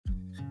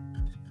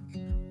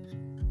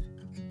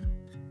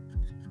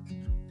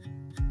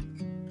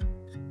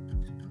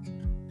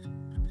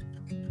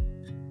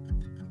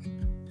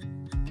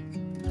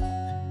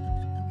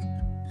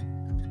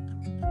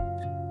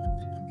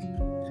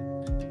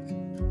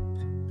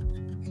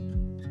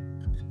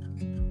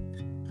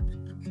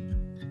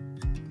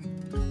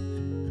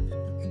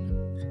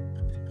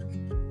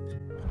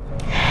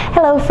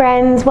Hello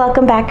friends,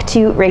 welcome back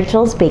to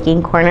Rachel's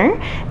Baking Corner.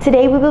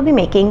 Today we will be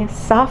making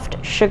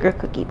soft sugar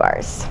cookie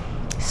bars.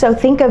 So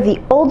think of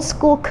the old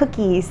school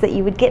cookies that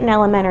you would get in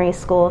elementary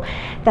school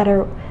that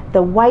are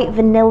the white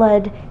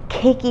vanillaed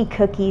cakey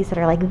cookies that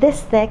are like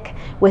this thick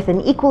with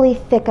an equally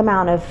thick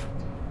amount of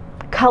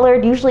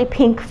colored, usually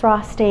pink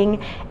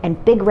frosting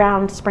and big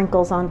round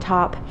sprinkles on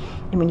top.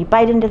 And when you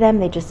bite into them,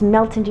 they just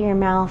melt into your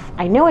mouth.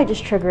 I know I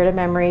just triggered a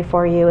memory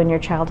for you in your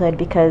childhood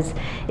because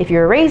if you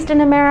were raised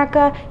in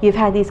America, you've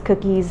had these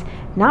cookies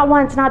not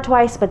once, not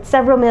twice, but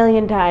several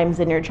million times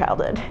in your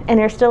childhood, and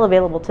they're still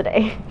available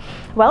today.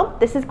 Well,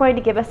 this is going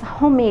to give us a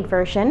homemade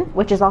version,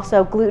 which is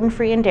also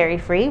gluten-free and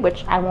dairy-free,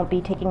 which I won't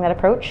be taking that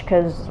approach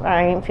because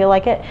I don't feel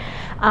like it.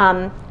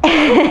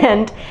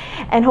 And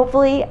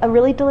hopefully a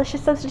really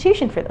delicious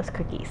substitution for those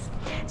cookies.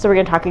 So we're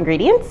gonna talk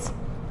ingredients,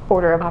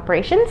 order of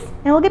operations,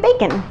 and we'll get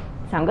baking.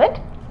 Sound good?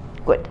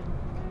 Good.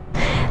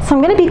 So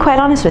I'm gonna be quite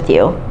honest with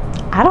you.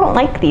 I don't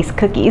like these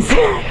cookies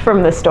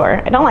from the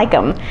store. I don't like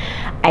them.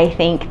 I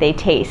think they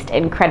taste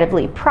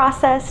incredibly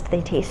processed.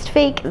 They taste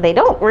fake. They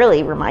don't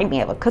really remind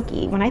me of a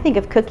cookie. When I think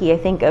of cookie, I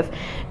think of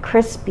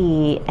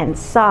crispy and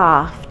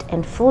soft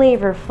and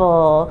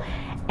flavorful.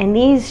 And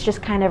these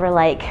just kind of are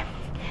like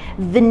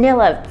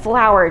vanilla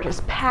flour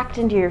just packed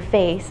into your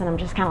face. And I'm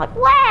just kind of like,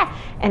 wah!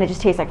 And it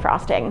just tastes like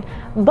frosting.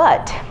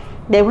 But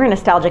they were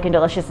nostalgic and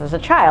delicious as a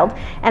child.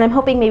 And I'm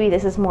hoping maybe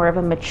this is more of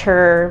a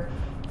mature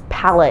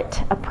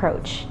palate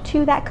approach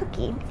to that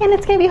cookie. And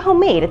it's gonna be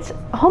homemade. It's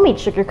a homemade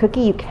sugar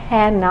cookie. You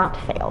cannot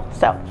fail.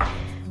 So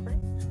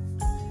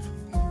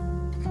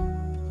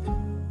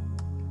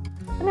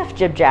enough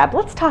jib jab.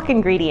 Let's talk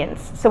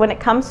ingredients. So when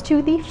it comes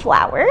to the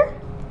flour,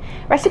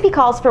 recipe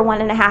calls for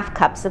 1.5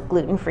 cups of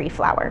gluten-free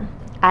flour.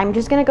 I'm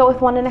just gonna go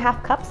with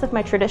 1.5 cups of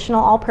my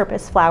traditional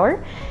all-purpose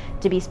flour.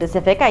 To be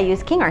specific, I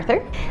use King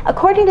Arthur.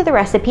 According to the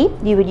recipe,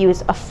 you would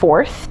use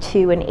 1/4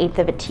 to 1/8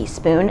 of a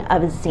teaspoon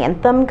of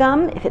xanthan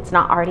gum if it's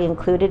not already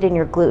included in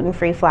your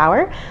gluten-free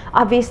flour.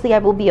 Obviously, I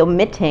will be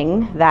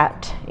omitting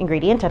that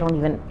ingredient. I don't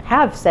even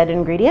have said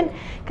ingredient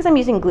because I'm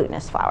using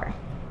glutinous flour.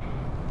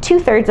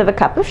 2/3 of a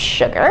cup of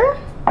sugar,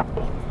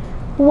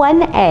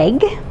 1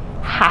 egg,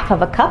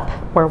 1/2 cup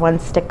or 1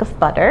 stick of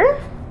butter,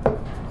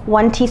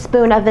 1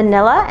 teaspoon of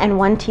vanilla and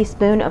 1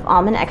 teaspoon of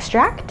almond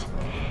extract.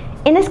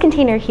 In this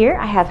container here,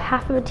 I have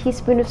 1/2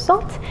 teaspoon of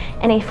salt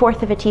and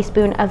 1/4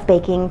 teaspoon of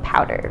baking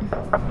powder.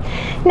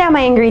 Now my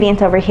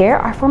ingredients over here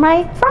are for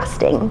my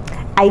frosting.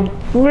 I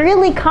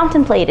really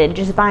contemplated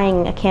just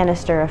buying a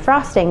canister of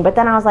frosting, but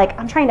then I was like,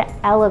 I'm trying to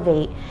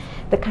elevate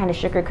the kind of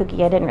sugar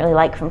cookie I didn't really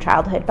like from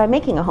childhood by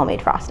making a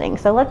homemade frosting.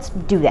 So let's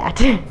do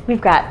that.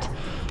 We've got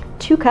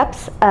 2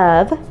 cups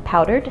of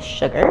powdered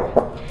sugar,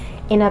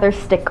 another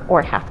stick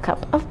or 1/2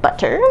 cup of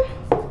butter,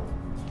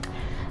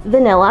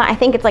 vanilla, I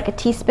think it's like a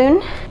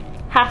teaspoon,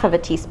 1/2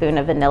 teaspoon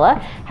of vanilla.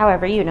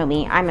 However, you know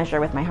me, I measure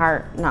with my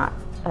heart, not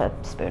a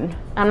spoon.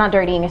 I'm not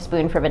dirtying a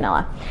spoon for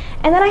vanilla.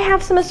 And then I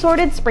have some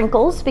assorted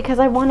sprinkles because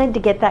I wanted to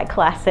get that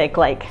classic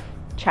like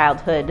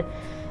childhood.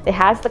 It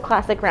has the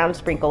classic round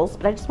sprinkles,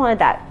 but I just wanted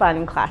that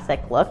fun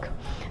classic look.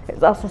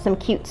 There's also some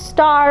cute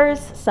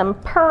stars, some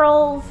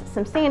pearls,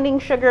 some sanding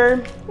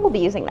sugar. We'll be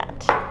using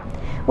that.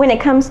 When it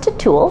comes to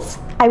tools,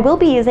 I will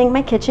be using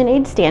my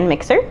KitchenAid stand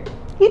mixer.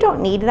 You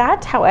don't need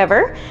that.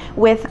 However,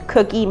 with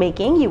cookie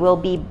making, you will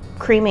be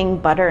creaming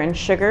butter and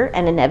sugar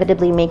and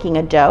inevitably making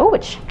a dough,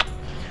 which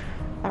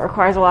that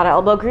requires a lot of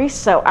elbow grease,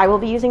 so I will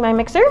be using my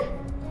mixer.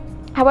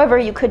 However,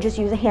 you could just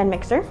use a hand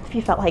mixer if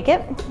you felt like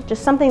it,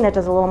 just something that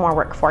does a little more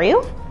work for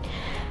you.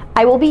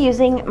 I will be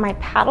using my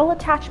paddle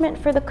attachment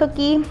for the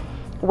cookie,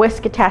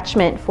 whisk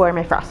attachment for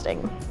my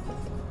frosting.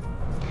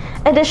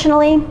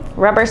 Additionally,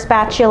 rubber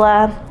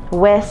spatula,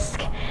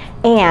 whisk,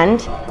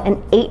 and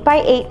an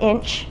 8x8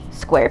 inch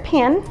square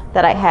pan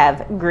that I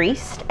have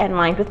greased and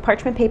lined with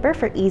parchment paper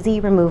for easy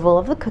removal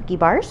of the cookie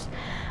bars.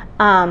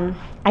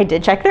 I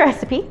did check the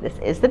recipe. This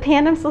is the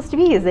pan I'm supposed to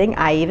be using.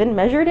 I even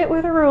measured it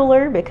with a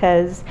ruler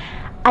because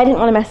I didn't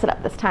want to mess it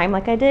up this time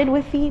like I did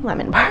with the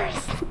lemon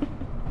bars.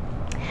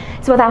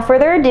 So without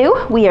further ado,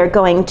 we are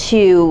going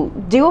to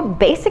do a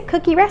basic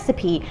cookie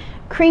recipe.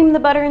 Cream the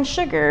butter and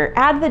sugar,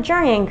 add the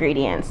dry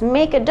ingredients,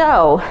 make a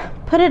dough,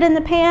 put it in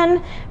the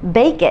pan,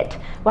 bake it.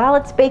 While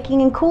it's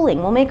baking and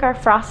cooling, we'll make our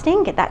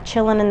frosting, get that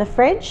chilling in the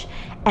fridge,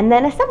 and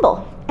then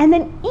assemble, and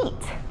then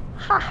eat.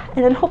 Ha!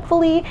 And then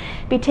hopefully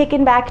be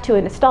taken back to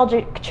a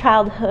nostalgic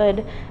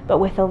childhood, but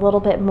with a little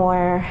bit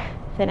more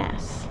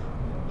finesse.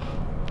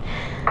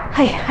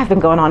 Hey, I've been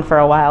going on for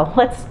a while.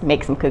 Let's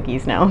make some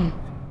cookies now.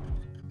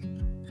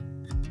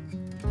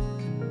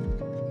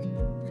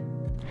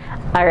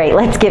 All right,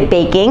 let's get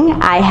baking.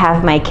 I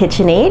have my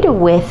KitchenAid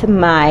with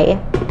my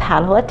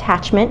paddle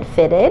attachment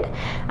fitted.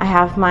 I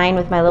have mine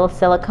with my little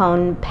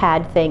silicone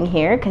pad thing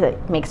here because it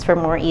makes for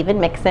more even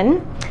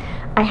mixing.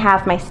 I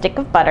have my stick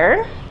of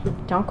butter.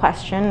 Don't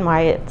question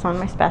why it's on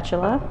my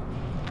spatula.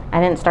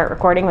 I didn't start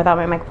recording without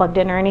my mic plugged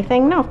in or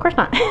anything. No, of course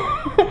not.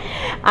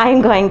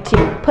 I'm going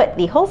to put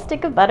the whole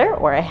stick of butter,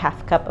 or a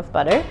 1/2 cup of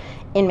butter,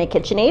 in my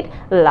KitchenAid,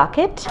 lock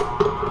it,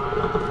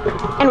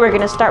 and we're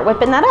gonna start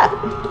whipping that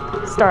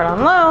up. Start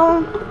on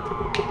low,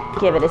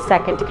 give it a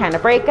second to kind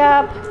of break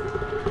up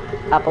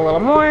a little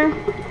more,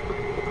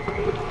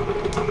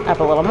 up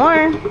a little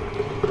more.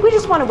 We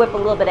just want to whip a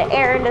little bit of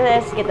air into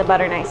this, get the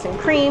butter nice and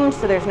creamed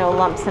so there's no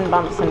lumps and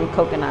bumps and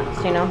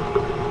coconuts, you know.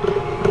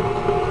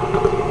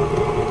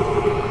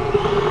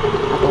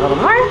 Up a little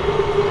more.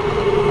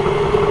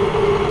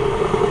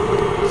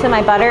 So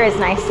my butter is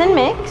nice and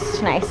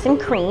mixed, nice and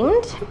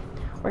creamed.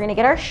 We're gonna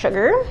get our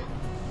sugar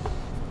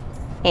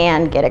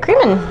and get it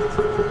creaming.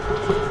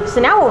 So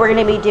now what we're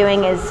gonna be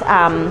doing is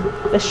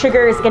the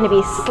sugar is gonna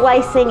be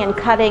slicing and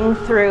cutting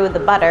through the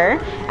butter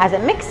as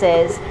it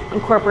mixes,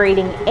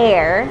 incorporating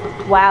air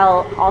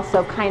while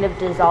also kind of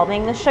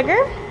dissolving the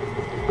sugar,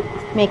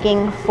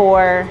 making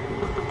for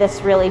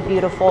this really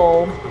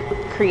beautiful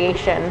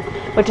creation,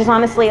 which is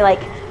honestly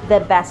like the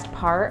best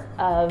part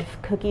of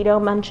cookie dough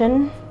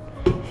munching.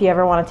 If you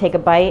ever want to take a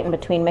bite in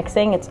between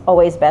mixing, it's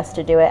always best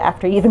to do it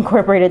after you've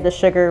incorporated the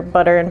sugar,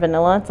 butter, and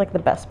vanilla. It's like the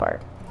best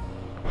part.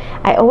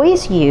 I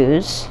always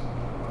use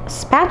a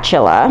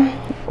spatula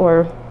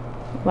or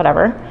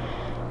whatever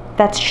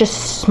that's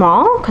just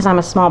small because I'm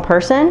a small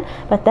person,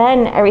 but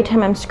then every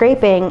time I'm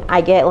scraping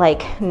I get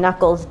like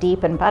knuckles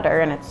deep in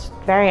butter and it's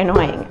very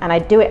annoying, and I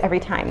do it every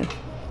time.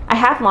 I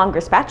have longer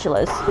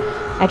spatulas.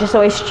 I just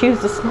always choose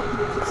the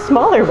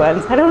smaller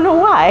ones. I don't know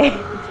why.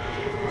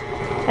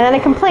 And then I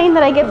complain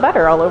that I get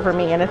butter all over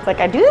me, and it's like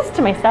I do this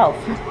to myself.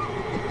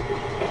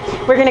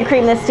 We're gonna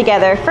cream this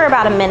together for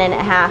about 1.5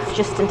 minutes,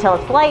 just until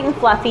it's light and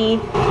fluffy.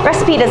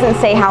 Recipe doesn't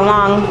say how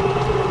long.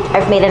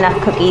 I've made enough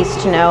cookies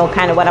to know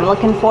kind of what I'm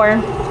looking for.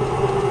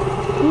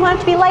 You want it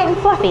to be light and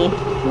fluffy.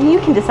 You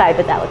can decide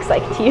what that looks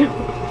like to you.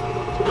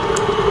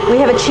 We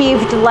have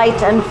achieved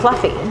light and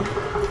fluffy.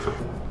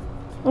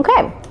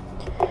 Okay,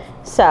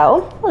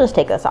 so we'll just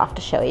take this off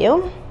to show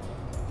you.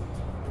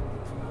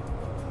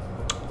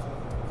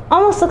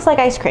 Almost looks like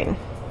ice cream.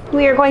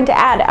 We are going to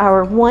add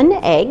our 1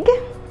 egg.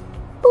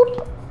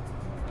 Boop.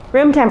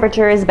 Room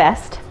temperature is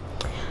best.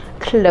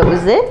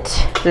 Close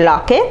it,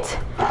 lock it,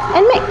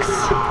 and mix.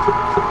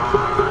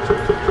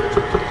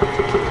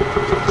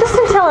 Just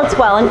until it's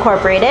well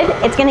incorporated.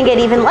 It's gonna get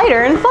even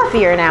lighter and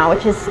fluffier now,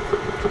 which is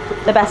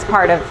the best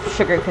part of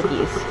sugar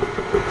cookies.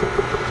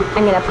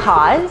 I'm gonna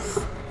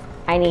pause.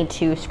 I need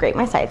to scrape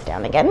my sides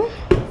down again.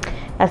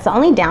 That's the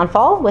only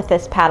downfall with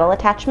this paddle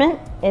attachment,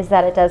 is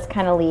that it does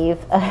kind of leave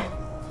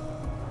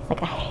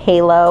like a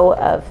halo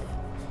of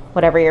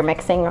whatever you're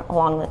mixing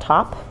along the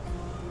top.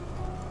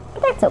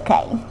 But that's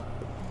okay.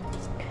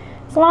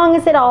 As long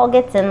as it all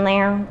gets in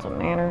there, that's what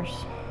matters.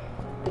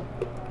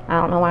 I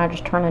don't know why I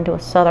just turned into a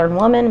southern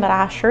woman, but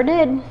I sure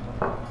did.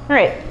 All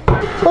right,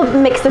 we'll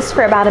mix this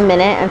for about 1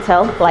 minute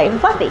until light and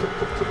fluffy.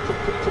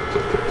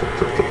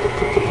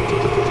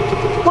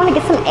 Want to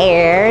get some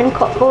air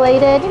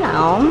incorporated, you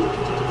know.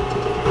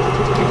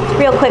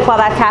 Real quick while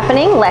that's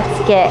happening,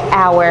 let's get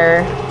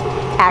our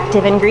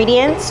active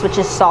ingredients, which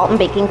is salt and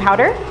baking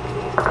powder,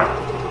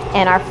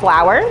 and our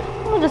flour.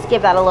 We'll just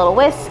give that a little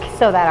whisk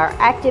so that our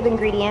active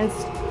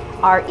ingredients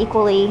are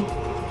equally,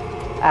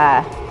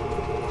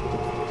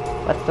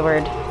 what's the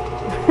word?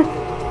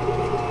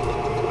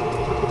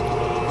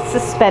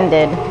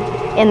 Suspended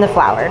in the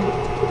flour.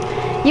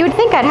 You would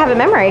think I'd have it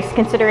memorized,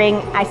 considering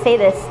I say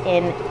this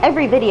in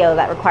every video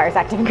that requires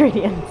active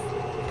ingredients.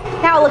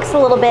 Now it looks a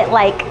little bit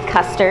like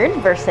custard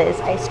versus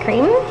ice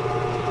cream.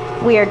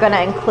 We are going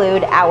to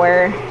include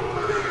our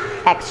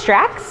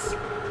extracts.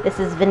 This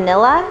is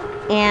vanilla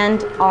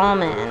and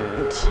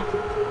almond.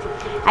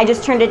 I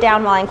just turned it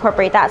down while I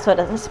incorporate that so it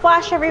doesn't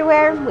splash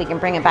everywhere. We can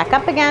bring it back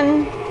up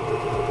again,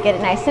 get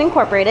it nice and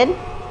incorporated.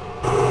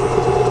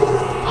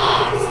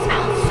 Oh, it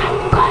smells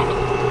so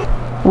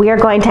good. We are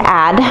going to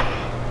add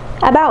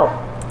about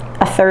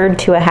 1/3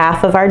 to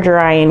 1/2 of our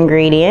dry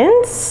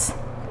ingredients.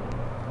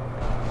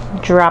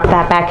 Drop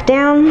that back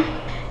down.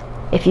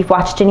 If you've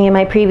watched any of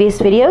my previous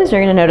videos,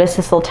 you're gonna notice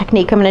this little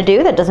technique I'm gonna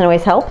do that doesn't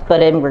always help, but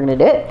we're gonna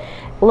do it.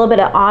 A little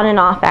bit of on and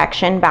off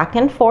action, back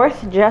and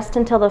forth, just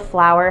until the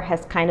flour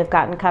has kind of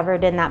gotten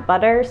covered in that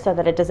butter so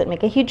that it doesn't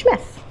make a huge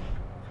mess.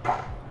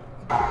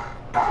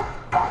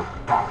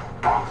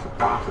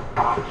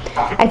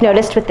 I've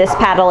noticed with this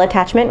paddle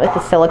attachment with the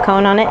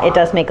silicone on it, it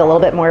does make a little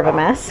bit more of a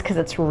mess because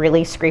it's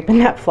really scraping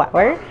that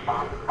flour,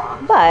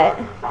 but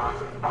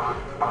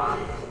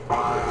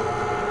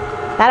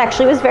that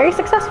actually was very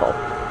successful.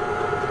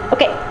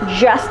 Okay,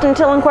 just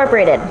until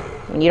incorporated.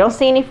 When you don't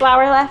see any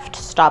flour left,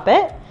 stop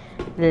it,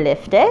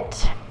 lift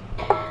it.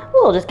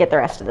 We'll just get the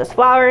rest of this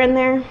flour in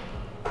there.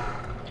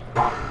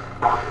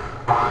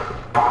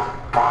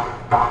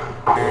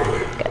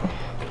 Good.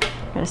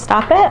 I'm gonna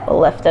stop it,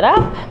 lift it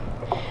up.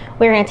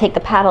 We're gonna take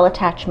the paddle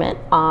attachment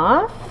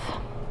off.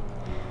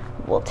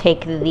 We'll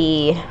take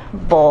the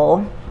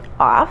bowl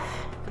off,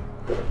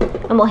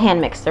 and we'll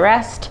hand mix the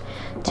rest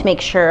to make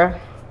sure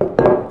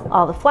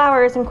all the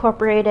flour is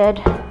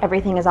incorporated,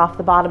 everything is off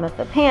the bottom of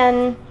the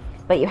pan,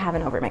 but you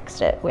haven't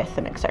overmixed it with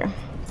the mixer.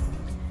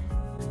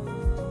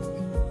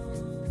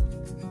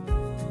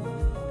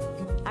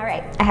 All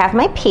right, I have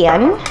my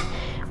pan.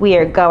 We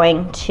are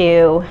going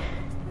to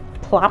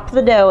plop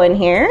the dough in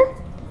here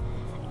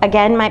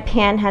Again, my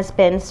pan has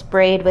been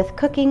sprayed with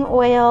cooking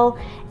oil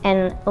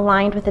and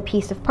lined with a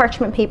piece of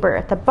parchment paper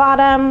at the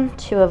bottom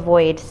to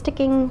avoid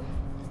sticking.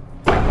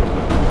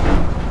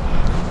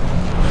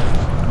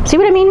 See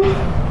what I mean?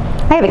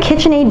 I have a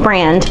KitchenAid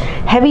brand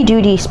heavy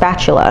duty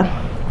spatula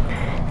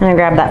and I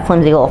grabbed that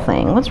flimsy little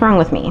thing. What's wrong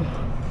with me?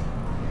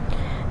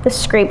 This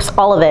scrapes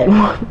all of it in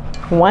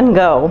one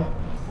go.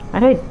 Why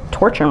do I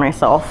torture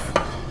myself?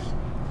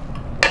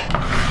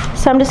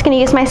 So I'm just gonna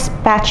use my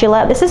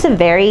spatula. This is a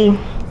very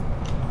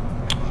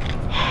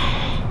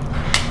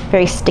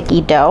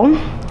sticky dough,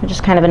 which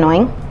is kind of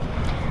annoying,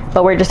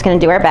 but we're just gonna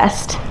do our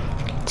best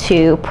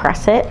to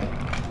press it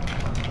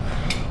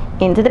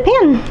into the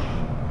pan.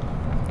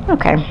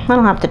 Okay,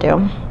 that'll have to do.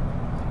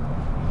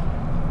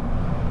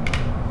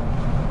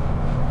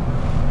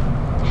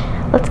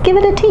 Let's give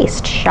it a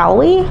taste, shall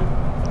we?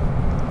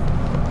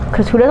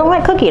 Because who doesn't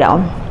like cookie dough?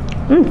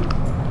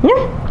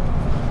 Yeah.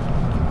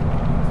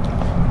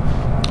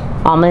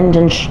 Almond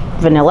and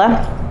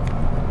vanilla,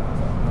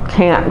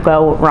 can't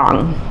go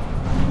wrong.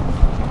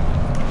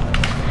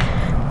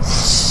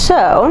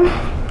 So,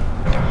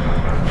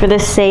 for the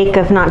sake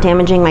of not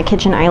damaging my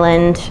kitchen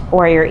island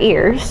or your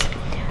ears,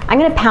 I'm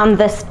gonna pound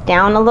this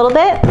down a little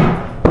bit.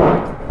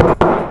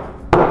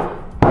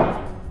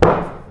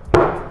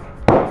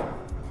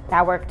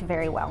 That worked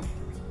very well.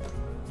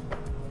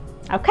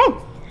 Okay,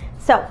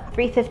 so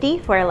 350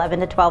 for 11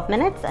 to 12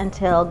 minutes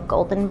until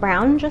golden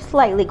brown, just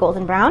slightly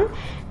golden brown.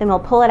 Then we'll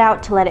pull it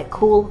out to let it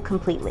cool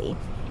completely.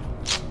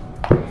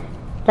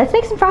 Let's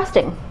make some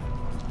frosting.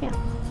 Yeah.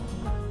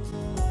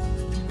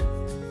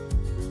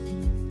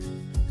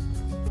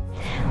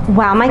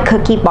 While my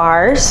cookie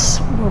bars,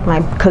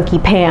 my cookie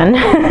pan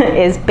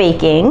is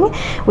baking,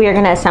 we are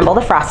gonna assemble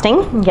the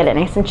frosting and get it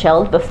nice and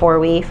chilled before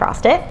we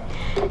frost it.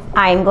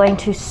 I'm going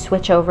to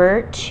switch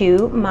over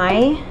to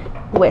my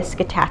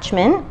whisk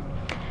attachment.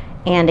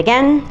 And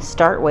again,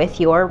 start with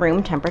your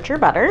room temperature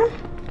butter.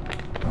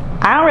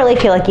 I don't really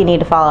feel like you need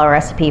to follow a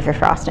recipe for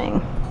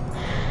frosting.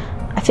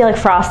 I feel like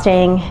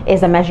frosting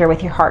is a measure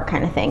with your heart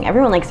kind of thing.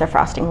 Everyone likes their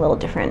frosting a little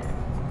different.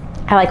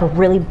 I like a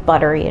really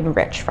buttery and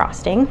rich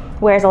frosting,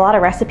 whereas a lot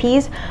of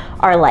recipes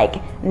are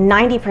like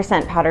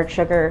 90% powdered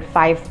sugar,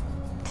 5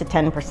 to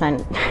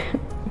 10%,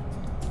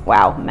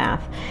 wow,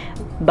 math,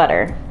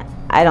 butter.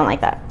 I don't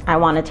like that. I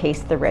want to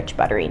taste the rich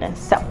butteriness.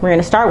 So we're going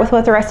to start with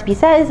what the recipe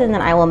says, and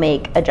then I will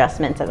make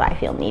adjustments as I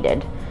feel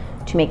needed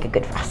to make a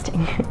good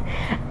frosting.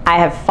 I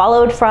have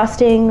followed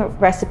frosting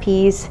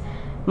recipes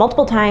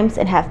multiple times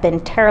and have been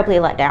terribly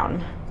let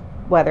down,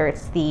 whether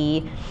it's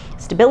the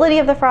stability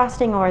of the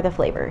frosting or the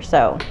flavor,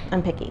 so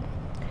I'm picky.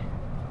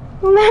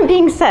 That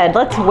being said,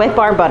 let's whip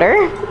our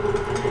butter.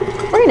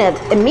 We're gonna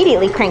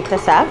immediately crank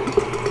this up,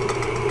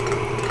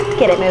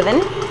 get it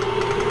moving.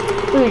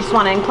 We just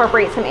wanna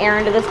incorporate some air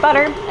into this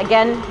butter.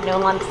 Again, no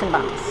lumps and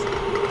bumps.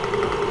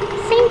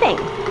 Same thing.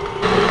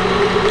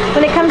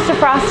 When it comes to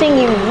frosting,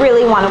 you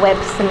really wanna whip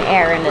some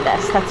air into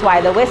this. That's why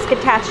the whisk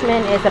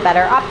attachment is a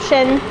better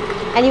option,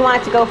 and you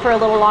want it to go for a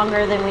little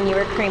longer than when you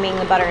were creaming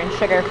the butter and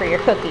sugar for your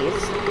cookies.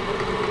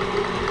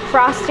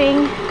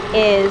 Frosting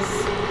is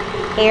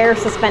air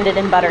suspended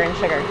in butter and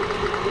sugar.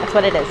 That's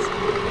what it is.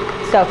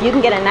 So if you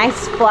can get a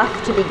nice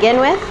fluff to begin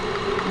with,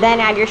 then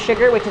add your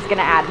sugar, which is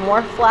gonna add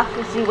more fluff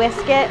as you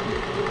whisk it,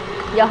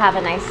 you'll have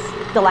a nice,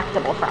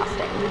 delectable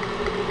frosting.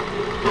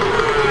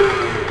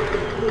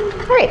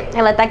 All right,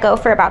 I let that go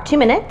for about 2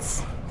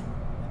 minutes.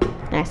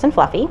 Nice and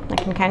fluffy, I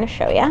can kind of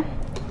show you.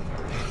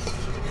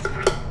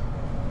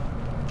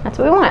 That's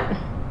what we want.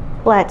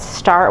 Let's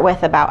start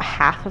with about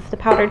half of the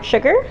powdered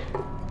sugar.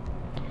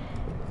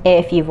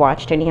 If you've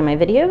watched any of my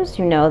videos,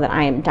 you know that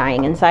I am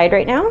dying inside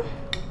right now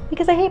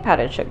because I hate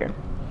powdered sugar.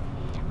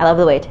 I love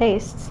the way it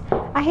tastes.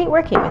 I hate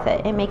working with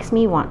it. It makes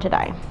me want to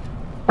die.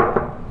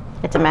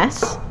 It's a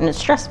mess and it's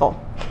stressful.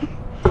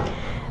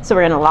 So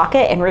we're gonna lock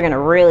it and we're gonna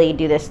really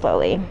do this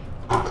slowly.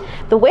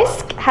 The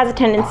whisk has a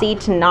tendency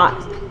to not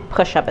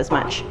push up as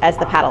much as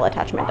the paddle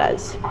attachment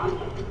does,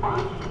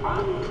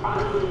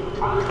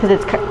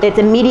 because it's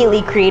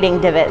immediately creating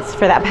divots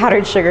for that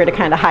powdered sugar to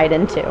kind of hide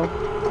into.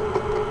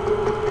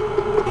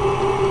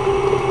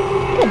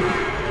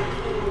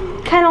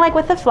 Kind of like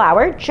with the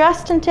flour,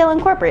 just until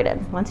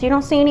incorporated. Once you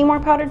don't see any more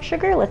powdered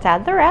sugar, let's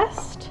add the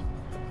rest.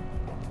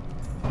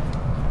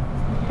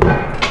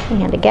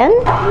 And again.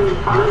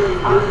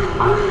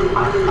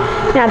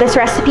 Now this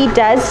recipe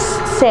does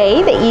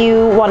say that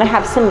you want to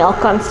have some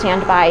milk on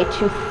standby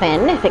to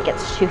thin if it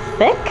gets too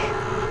thick.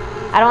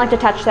 I don't like to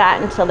touch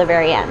that until the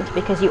very end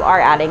because you are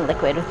adding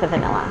liquid with the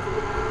vanilla.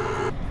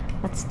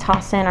 Let's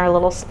toss in our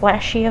little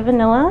splashy of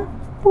vanilla.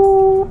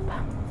 Boop.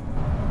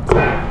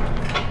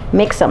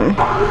 Mix them.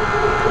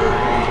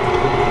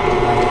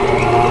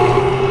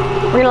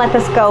 We're gonna let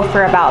this go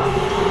for about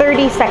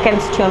 30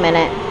 seconds to a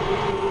minute.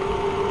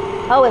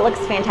 Oh, it looks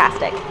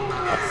fantastic.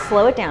 Let's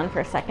slow it down for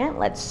a second.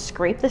 Let's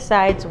scrape the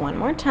sides one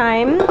more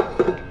time.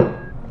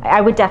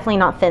 I would definitely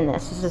not thin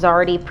this. This is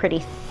already pretty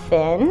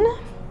thin.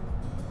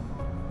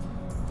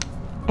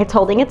 It's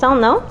holding its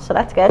own though, so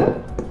that's good.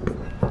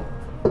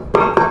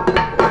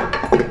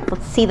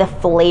 Let's see the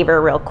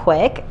flavor real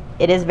quick.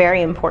 It is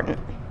very important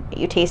that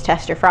you taste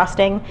test your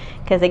frosting,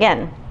 because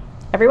again,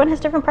 everyone has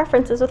different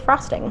preferences with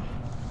frosting.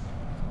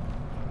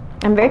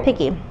 I'm very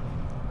picky.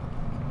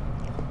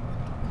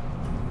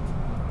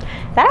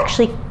 That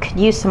actually could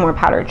use some more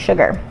powdered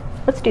sugar.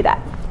 Let's do that.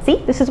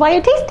 See, this is why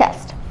you taste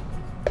test.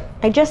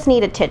 I just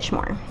need a titch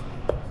more.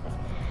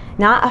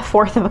 Not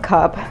 1/4 of a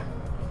cup,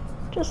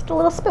 just a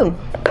little spoon.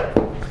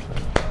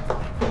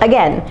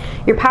 Again,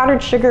 your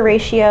powdered sugar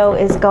ratio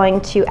is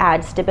going to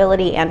add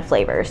stability and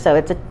flavor. So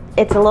it's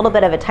a little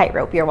bit of a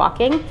tightrope you're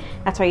walking.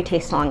 That's why you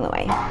taste along the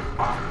way.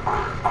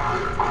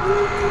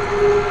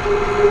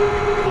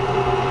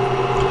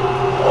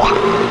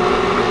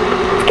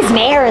 Get some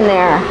air in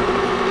there.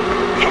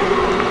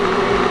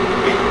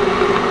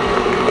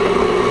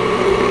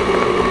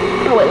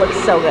 Oh, it looks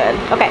so good.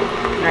 Okay,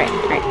 all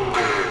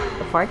right.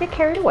 Before I get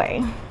carried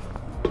away,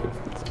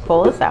 let's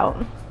pull this out.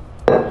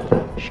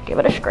 Just give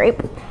it a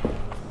scrape.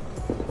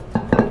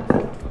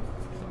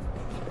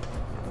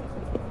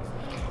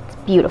 It's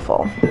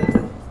beautiful.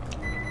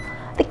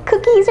 The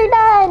cookies are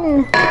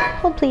done.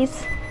 Hold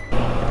please.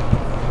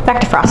 Back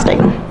to frosting.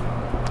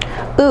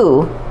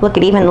 Ooh, look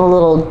at even the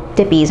little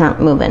dippies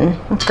aren't moving.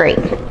 That's great.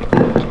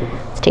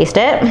 Let's taste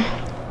it.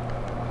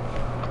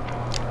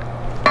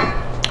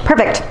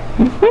 Perfect.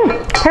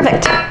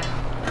 Perfect.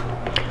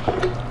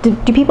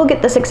 Do people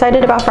get this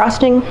excited about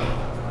frosting?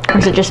 Or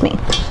is it just me?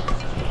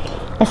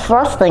 It's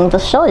frosting to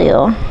show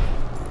you.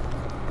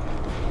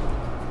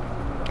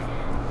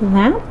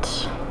 That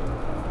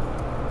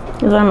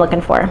is what I'm looking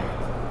for.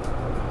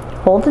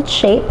 Hold its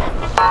shape.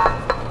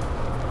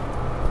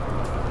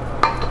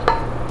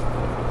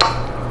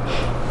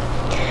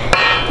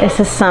 This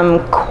is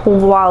some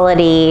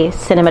quality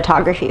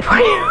cinematography for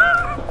you.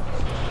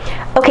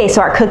 Okay,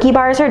 so our cookie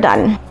bars are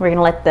done. We're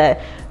gonna let the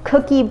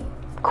cookie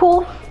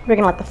cool. We're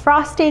gonna let the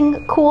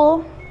frosting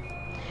cool.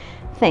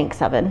 Thanks,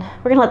 oven.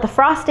 We're gonna let the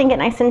frosting get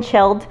nice and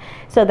chilled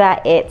so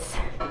that it's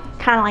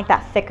kind of like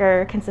that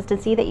thicker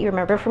consistency that you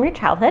remember from your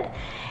childhood.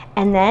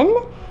 And then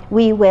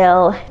we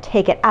will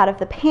take it out of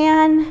the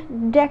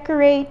pan,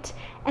 decorate,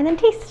 and then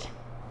taste.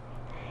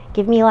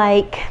 Give me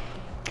like,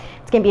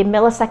 it's gonna be a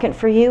millisecond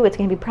for you. It's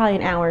gonna be probably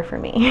an hour for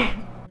me.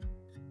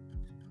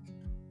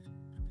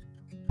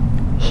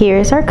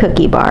 Here's our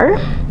cookie bar.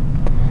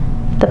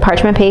 The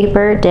parchment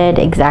paper did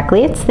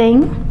exactly its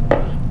thing.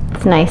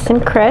 It's nice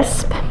and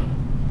crisp.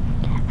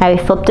 I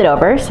flipped it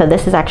over, so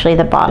this is actually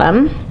the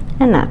bottom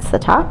and that's the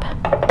top.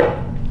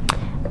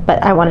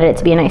 But I wanted it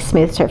to be a nice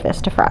smooth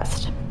surface to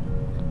frost.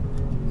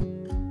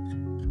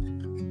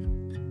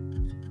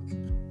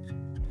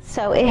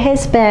 So it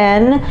has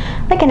been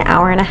like an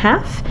hour and a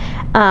half.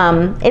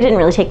 It didn't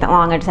really take that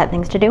long, I just had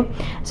things to do.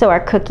 So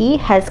our cookie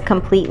has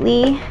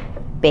completely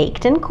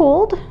baked and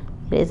cooled.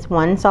 It is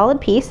one solid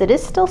piece. It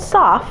is still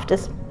soft,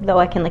 as though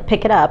I can like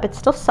pick it up. It's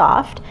still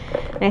soft,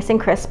 nice and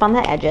crisp on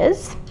the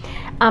edges.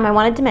 I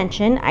wanted to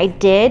mention, I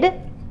did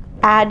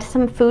add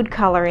some food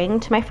coloring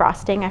to my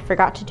frosting. I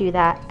forgot to do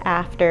that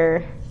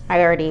after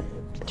I already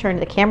turned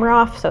the camera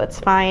off, so it's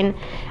fine.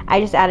 I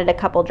just added a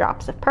couple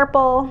drops of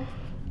purple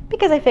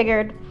because I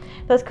figured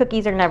those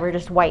cookies are never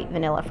just white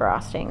vanilla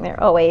frosting.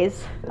 They're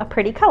always a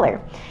pretty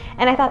color.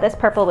 And I thought this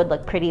purple would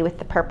look pretty with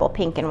the purple,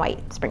 pink, and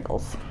white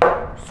sprinkles.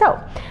 So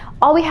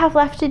all we have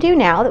left to do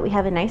now that we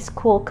have a nice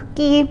cool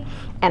cookie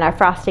and our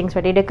frosting's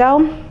ready to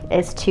go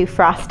is to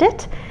frost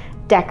it,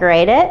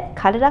 decorate it,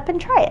 cut it up, and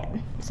try it.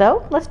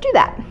 So let's do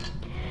that.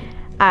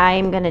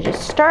 I'm gonna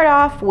just start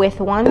off with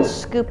 1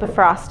 scoop of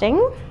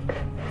frosting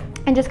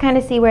and just kind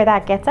of see where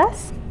that gets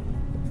us.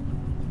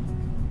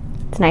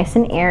 It's nice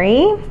and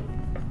airy.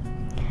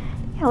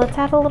 Yeah, let's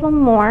add a little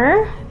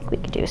more. I think we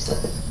could do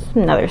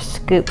another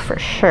scoop for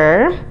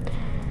sure.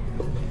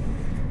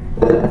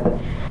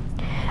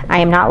 I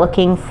am not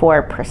looking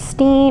for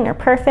pristine or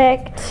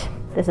perfect.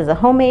 This is a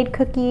homemade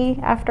cookie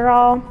after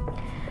all.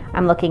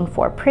 I'm looking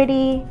for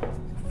pretty,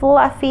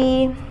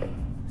 fluffy,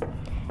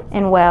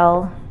 and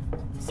well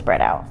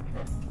spread out.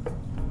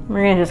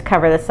 We're gonna just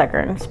cover this sucker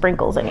in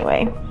sprinkles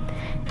anyway.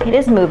 It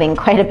is moving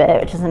quite a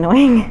bit, which is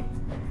annoying.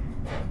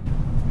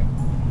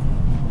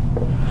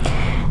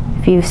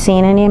 If you've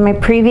seen any of my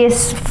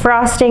previous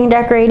frosting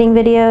decorating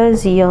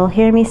videos, you'll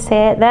hear me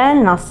say it then,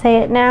 and I'll say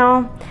it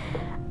now.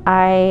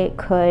 I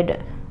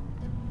could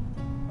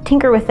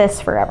tinker with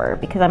this forever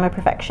because I'm a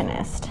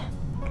perfectionist.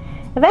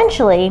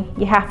 Eventually,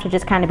 you have to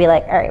just kind of be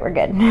like, all right, we're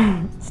good.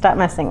 Stop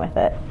messing with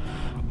it.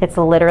 It's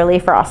literally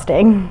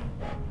frosting.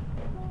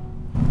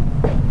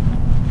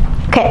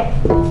 Okay,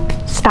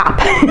 stop.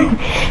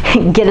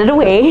 Get it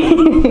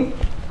away.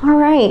 All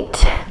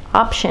right,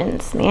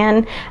 options,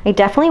 man. I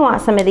definitely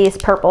want some of these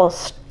purple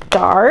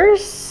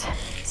stars.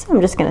 So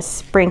I'm just gonna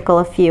sprinkle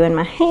a few in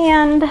my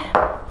hand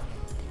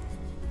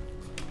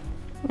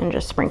and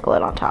just sprinkle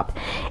it on top.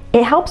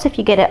 It helps if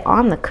you get it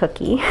on the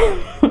cookie.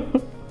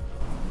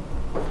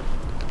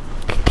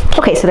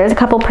 Okay, so there's a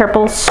couple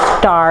purple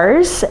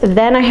stars.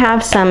 Then I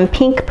have some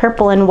pink,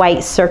 purple, and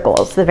white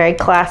circles, the very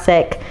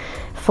classic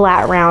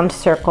flat round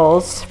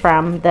circles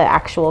from the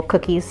actual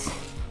cookies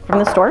from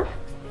the store.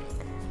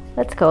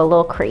 Let's go a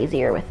little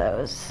crazier with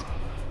those.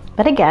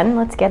 But again,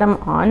 let's get them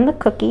on the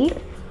cookie.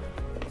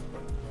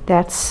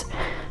 That's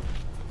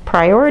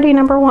priority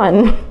number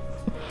one.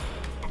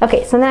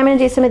 Okay, so then I'm gonna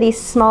do some of these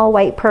small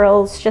white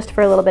pearls just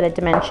for a little bit of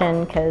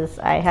dimension because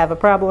I have a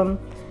problem.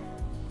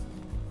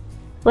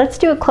 Let's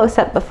do a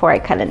close-up before I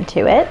cut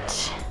into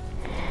it.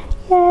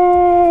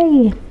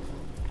 Yay!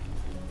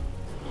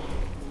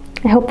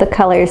 I hope the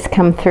colors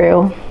come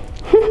through.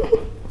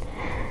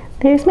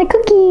 There's my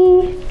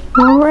cookie.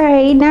 All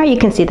right, now you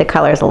can see the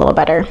colors a little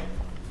better.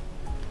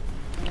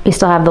 We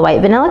still have the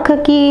white vanilla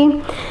cookie.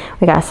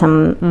 We got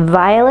some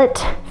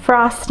violet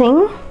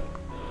frosting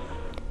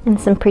and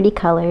some pretty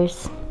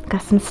colors.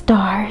 Got some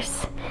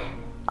stars.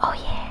 Oh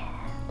yeah.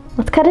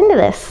 Let's cut into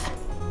this.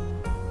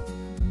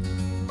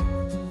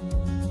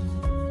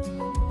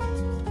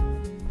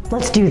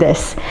 Let's do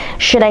this.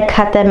 Should I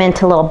cut them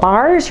into little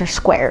bars or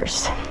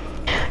squares?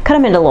 Cut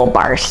them into little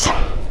bars.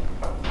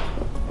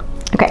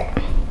 Okay.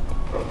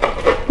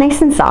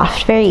 Nice and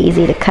soft, very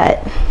easy to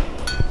cut.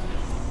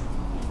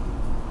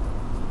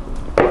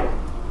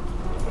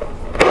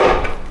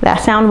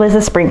 That sound was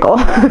a sprinkle.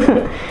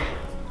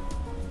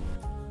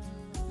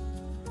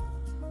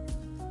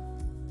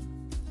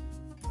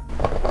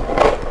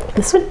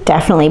 This would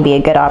definitely be a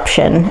good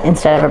option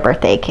instead of a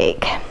birthday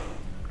cake.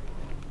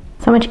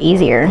 So much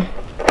easier.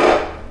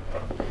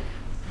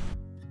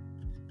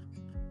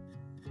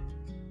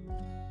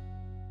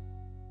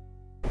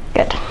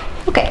 Good.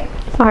 Okay.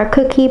 Our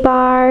cookie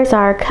bars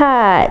are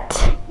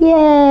cut.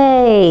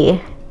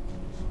 Yay!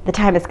 The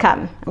time has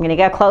come. I'm gonna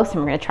get close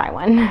and we're gonna try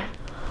one.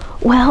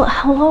 Well,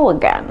 hello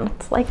again.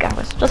 It's like I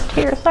was just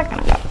here a second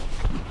ago.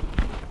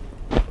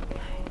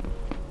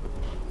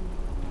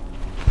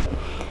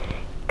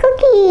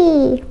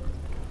 Cookie!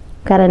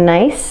 Got a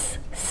nice,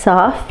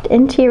 soft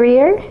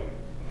interior.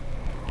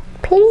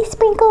 Pretty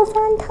sprinkles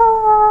on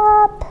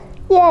top.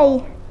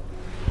 Yay!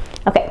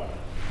 Okay.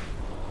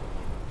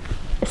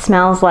 It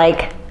smells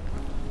like,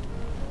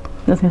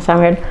 this is gonna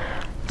sound weird.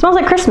 It smells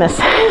like Christmas.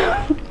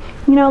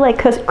 You know, like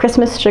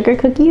Christmas sugar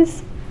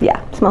cookies?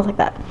 Yeah, it smells like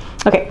that.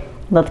 Okay,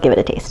 let's give it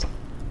a taste.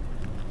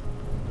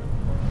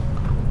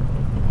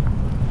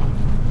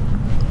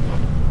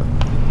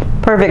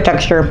 Perfect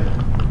texture.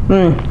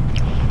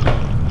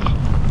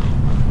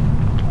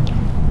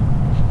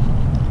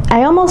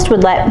 I almost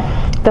would let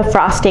the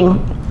frosting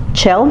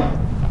chill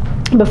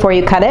before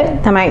you cut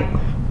it. That might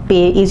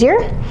be easier.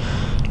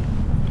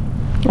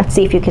 Let's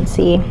see if you can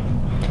see.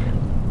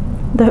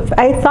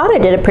 I thought I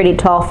did a pretty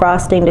tall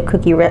frosting to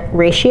cookie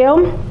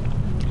ratio.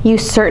 You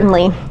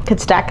certainly could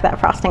stack that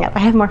frosting up. I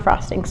have more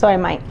frosting, so I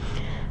might.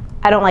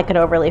 I don't like an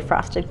overly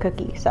frosted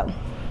cookie, so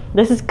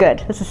this is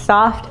good. This is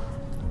soft,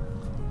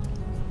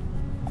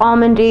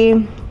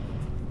 almondy,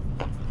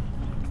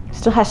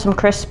 still has some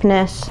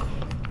crispness.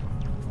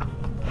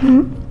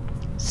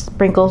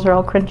 Sprinkles are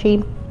all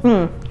crunchy.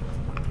 And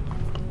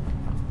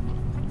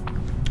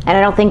I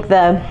don't think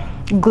the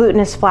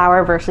glutinous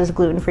flour versus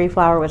gluten-free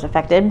flour was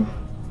affected.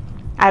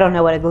 I don't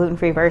know what a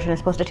gluten-free version is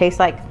supposed to taste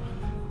like.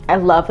 I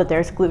love that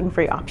there's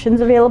gluten-free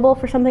options available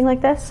for something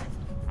like this.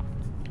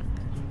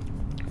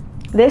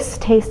 This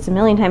tastes a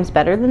million times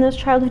better than those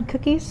childhood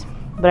cookies,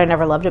 but I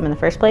never loved them in the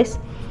first place.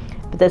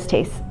 But this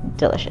tastes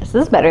delicious.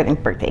 This is better than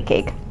birthday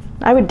cake.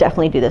 I would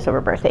definitely do this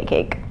over birthday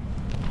cake.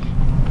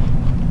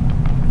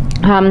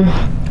 I'm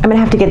gonna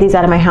have to get these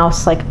out of my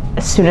house like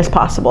as soon as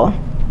possible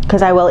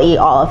because I will eat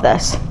all of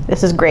this.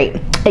 This is great.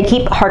 I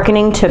keep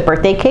hearkening to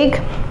birthday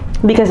cake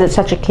because it's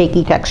such a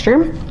cakey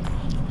texture.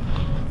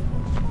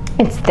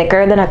 It's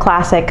thicker than a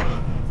classic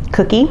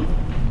cookie.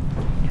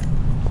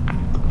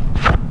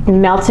 It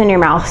melts in your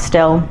mouth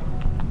still.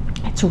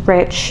 It's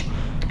rich.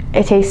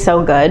 It tastes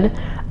so good.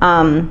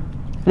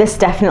 This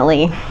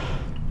definitely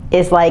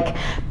is like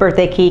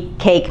birthday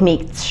cake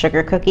meets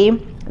sugar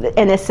cookie.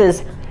 And this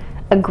is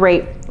a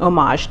great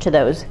homage to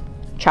those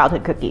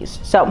childhood cookies.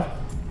 So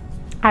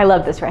I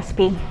love this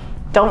recipe.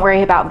 Don't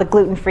worry about the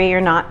gluten-free or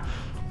not.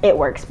 It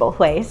works both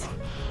ways.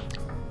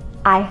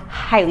 I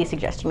highly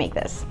suggest you make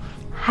this.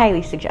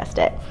 Highly suggest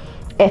it.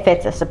 If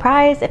it's a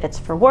surprise, if it's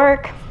for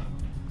work.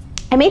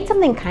 I made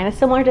something kind of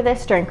similar to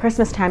this during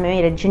Christmas time. I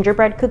made a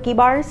gingerbread cookie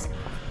bars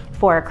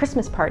for a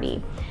Christmas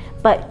party.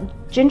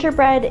 But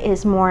gingerbread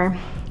is more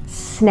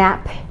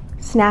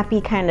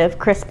snappy kind of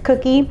crisp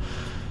cookie.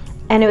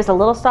 And it was a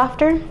little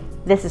softer.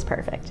 This is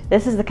perfect.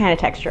 This is the kind of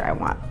texture I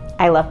want.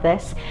 I love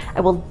this.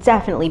 I will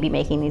definitely be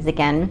making these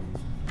again.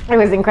 It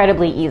was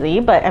incredibly easy,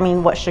 but I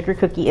mean, what sugar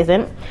cookie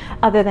isn't?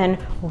 Other than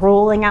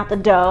rolling out the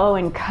dough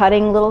and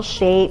cutting little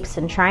shapes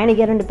and trying to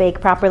get them to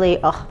bake properly.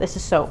 Oh, this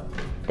is so,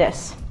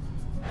 this.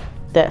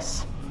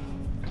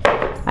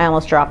 I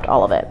almost dropped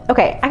all of it.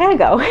 Okay, I gotta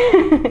go.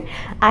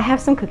 I have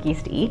some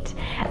cookies to eat.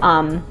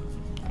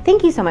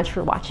 Thank you so much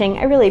for watching.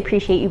 I really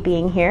appreciate you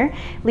being here.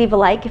 Leave a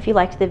like if you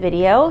liked the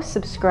video,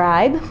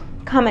 subscribe,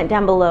 comment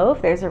down below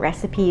if there's a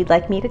recipe you'd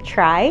like me to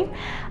try.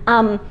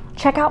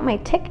 Check out my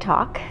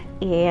TikTok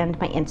and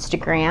my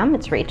Instagram.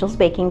 It's Rachel's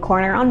Baking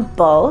Corner on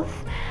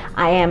both.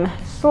 I am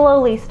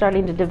slowly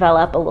starting to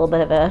develop a little bit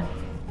of a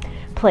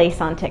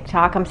place on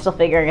TikTok. I'm still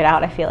figuring it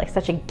out. I feel like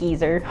such a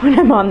geezer when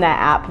I'm on that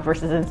app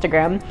versus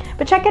Instagram.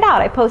 But check it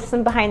out. I post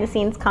some behind the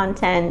scenes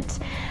content,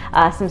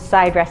 some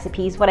side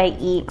recipes, what I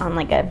eat on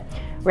like a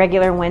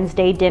regular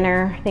Wednesday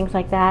dinner, things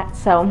like that.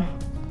 So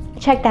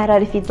check that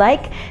out if you'd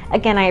like.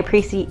 Again, I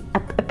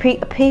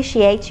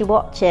appreciate you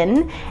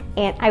watching,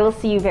 and I will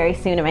see you very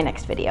soon in my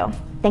next video.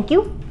 Thank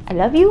you. I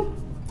love you.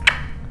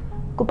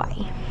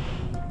 Goodbye.